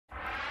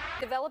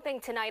Developing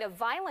tonight, a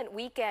violent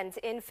weekend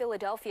in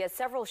Philadelphia.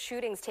 Several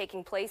shootings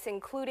taking place,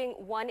 including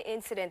one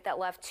incident that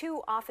left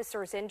 2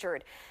 officers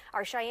injured.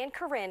 Our Cheyenne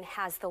Corinne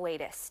has the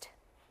latest.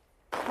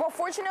 Well,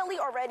 fortunately,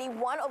 already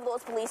one of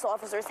those police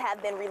officers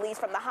have been released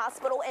from the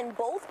hospital, and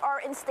both are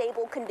in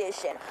stable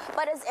condition.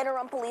 But as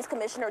Interim Police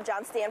Commissioner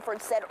John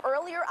Stanford said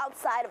earlier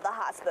outside of the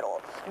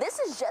hospital, this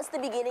is just the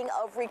beginning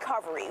of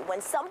recovery when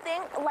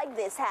something like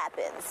this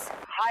happens.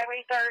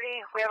 Highway 30,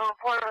 we have a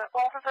report of an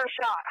officer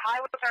shot.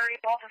 Highway 30,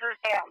 officers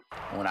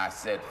down. When I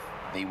said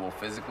they will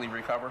physically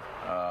recover,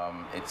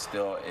 it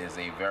still is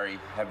a very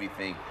heavy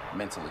thing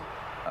mentally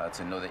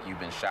to know that you've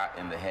been shot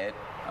in the head,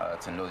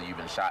 to know that you've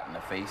been shot in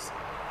the face.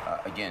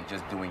 Again,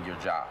 just doing your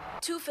job.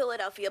 2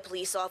 Philadelphia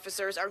police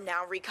officers are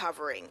now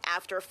recovering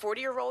after a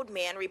 40-year-old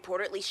man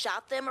reportedly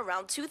shot them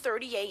around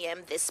 2:30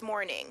 a.m. this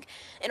morning.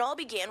 It all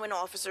began when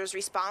officers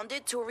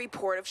responded to a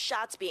report of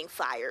shots being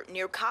fired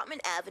near Cottman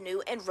Avenue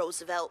and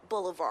Roosevelt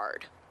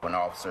Boulevard. When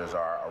officers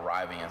are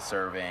arriving and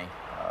surveying,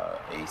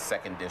 a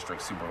 2nd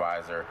district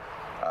supervisor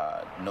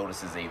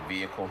notices a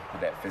vehicle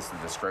that fits the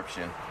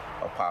description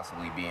of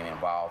possibly being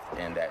involved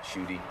in that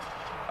shooting.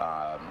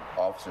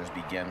 Officers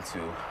begin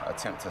to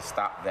attempt to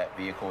stop that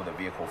vehicle. The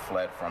vehicle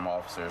fled from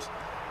officers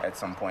at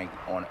some point,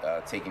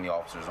 taking the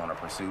officers on a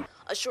pursuit.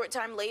 A short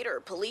time later,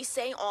 police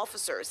say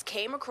officers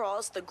came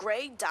across the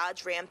gray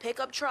Dodge Ram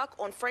pickup truck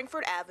on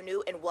Frankfort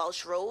Avenue and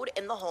Welsh Road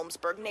in the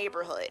Holmesburg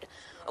neighborhood.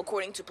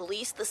 According to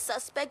police, the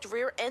suspect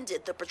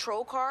rear-ended the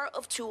patrol car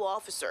of 2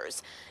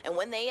 officers, and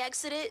when they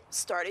exited,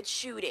 started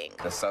shooting.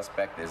 The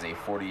suspect is a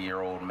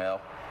 40-year-old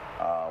male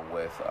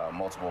with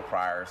multiple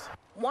priors.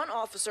 One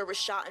officer was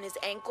shot in his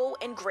ankle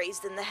and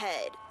grazed in the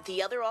head.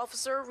 The other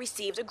officer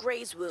received a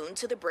graze wound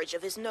to the bridge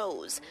of his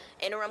nose.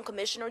 Interim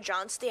Commissioner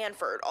John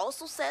Stanford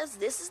also says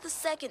this is the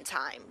 2nd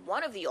time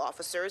one of the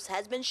officers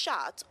has been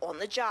shot on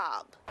the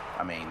job.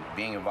 I mean,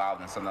 being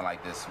involved in something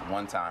like this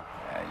one time,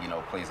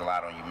 plays a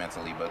lot on you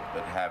mentally, but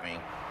having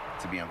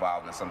to be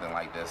involved in something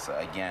like this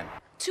again.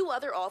 2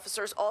 other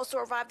officers also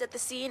arrived at the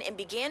scene and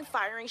began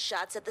firing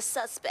shots at the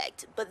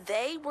suspect, but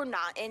they were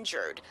not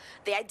injured.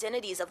 The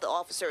identities of the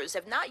officers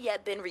have not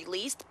yet been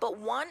released, but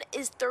one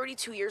is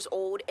 32 years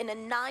old and a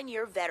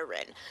 9-year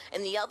veteran,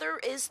 and the other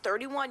is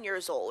 31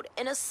 years old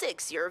and a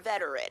 6-year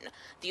veteran.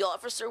 The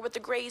officer with the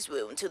graze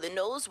wound to the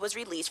nose was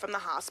released from the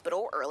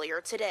hospital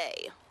earlier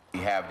today. We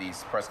have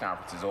these press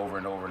conferences over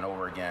and over and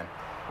over again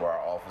where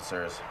our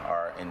officers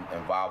are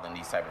involved in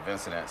these type of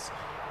incidents.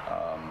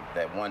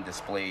 That one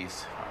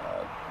displays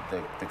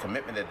the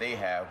commitment that they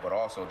have, but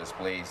also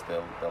displays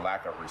the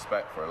lack of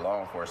respect for law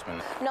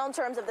enforcement. Now, in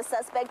terms of the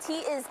suspect, he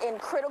is in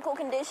critical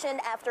condition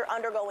after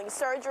undergoing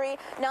surgery.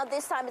 Now,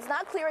 this time it's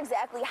not clear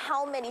exactly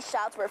how many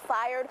shots were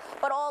fired,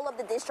 but all of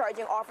the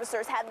discharging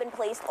officers have been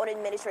placed on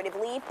administrative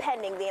leave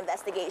pending the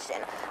investigation.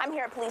 I'm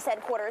here at police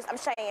headquarters. I'm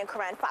Cheyenne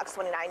Corinne, Fox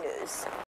 29 News.